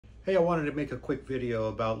Hey, I wanted to make a quick video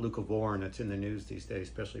about leucovorin that's in the news these days,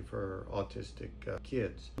 especially for autistic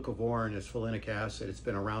kids. Leucovorin is folinic acid. It's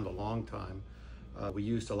been around a long time. We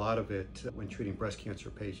used a lot of it when treating breast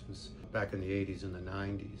cancer patients back in the 80s and the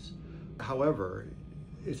 90s. However,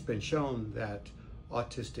 it's been shown that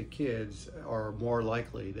autistic kids are more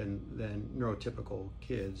likely than neurotypical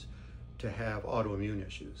kids to have autoimmune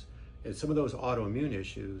issues. And some of those autoimmune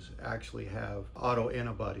issues actually have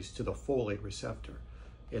autoantibodies to the folate receptor.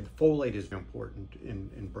 And folate is important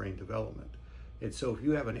in brain development. And so if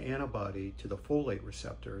you have an antibody to the folate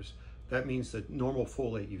receptors, that means that normal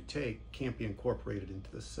folate you take can't be incorporated into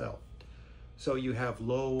the cell. So you have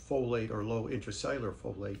low folate or low intracellular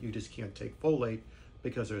folate. You just can't take folate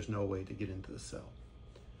because there's no way to get into the cell.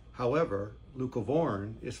 However,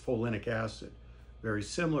 leucovorin is folinic acid, very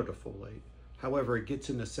similar to folate. However, it gets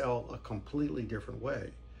in the cell a completely different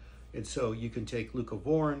way. And so you can take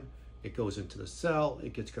leucovorin, it goes into the cell,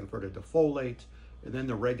 it gets converted to folate, and then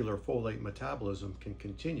the regular folate metabolism can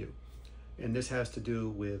continue. And this has to do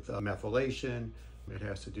with methylation, it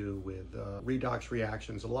has to do with redox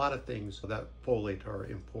reactions, a lot of things that folate are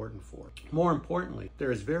important for. More importantly,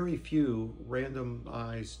 there's very few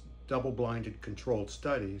randomized, double-blinded controlled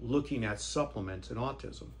studies looking at supplements in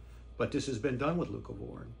autism. But this has been done with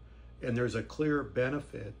leucovorin, and there's a clear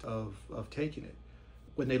benefit of taking it.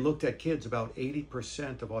 When they looked at kids, about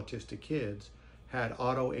 80% of autistic kids had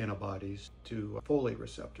autoantibodies to folate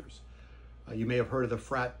receptors. You may have heard of the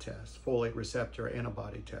FRAT test, folate receptor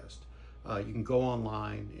antibody test. You can go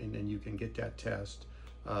online and then you can get that test.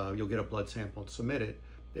 You'll get a blood sample and submit it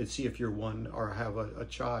and see if you're one or have a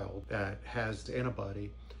child that has the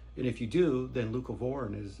antibody. And if you do, then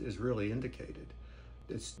leucovorin is really indicated.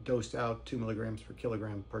 It's dosed out 2 milligrams per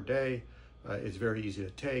kilogram per day. It's very easy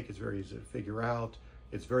to take. It's very easy to figure out.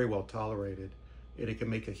 It's very well tolerated, and it can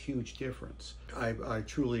make a huge difference. I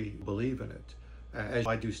truly believe in it, as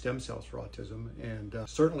I do stem cells for autism, and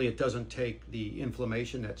certainly it doesn't take the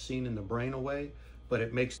inflammation that's seen in the brain away, but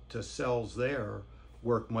it makes the cells there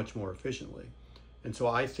work much more efficiently. And so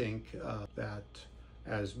I think that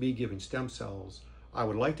as me giving stem cells, I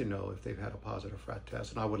would like to know if they've had a positive FRAT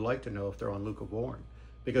test, and I would like to know if they're on leucovorin,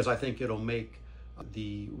 because I think it'll make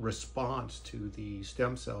the response to the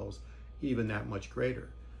stem cells even that much greater,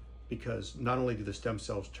 because not only do the stem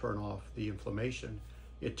cells turn off the inflammation,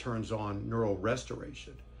 it turns on neural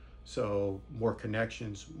restoration. So more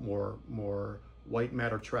connections, more white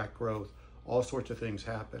matter tract growth, all sorts of things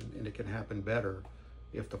happen, and it can happen better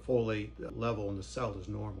if the folate level in the cell is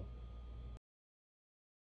normal.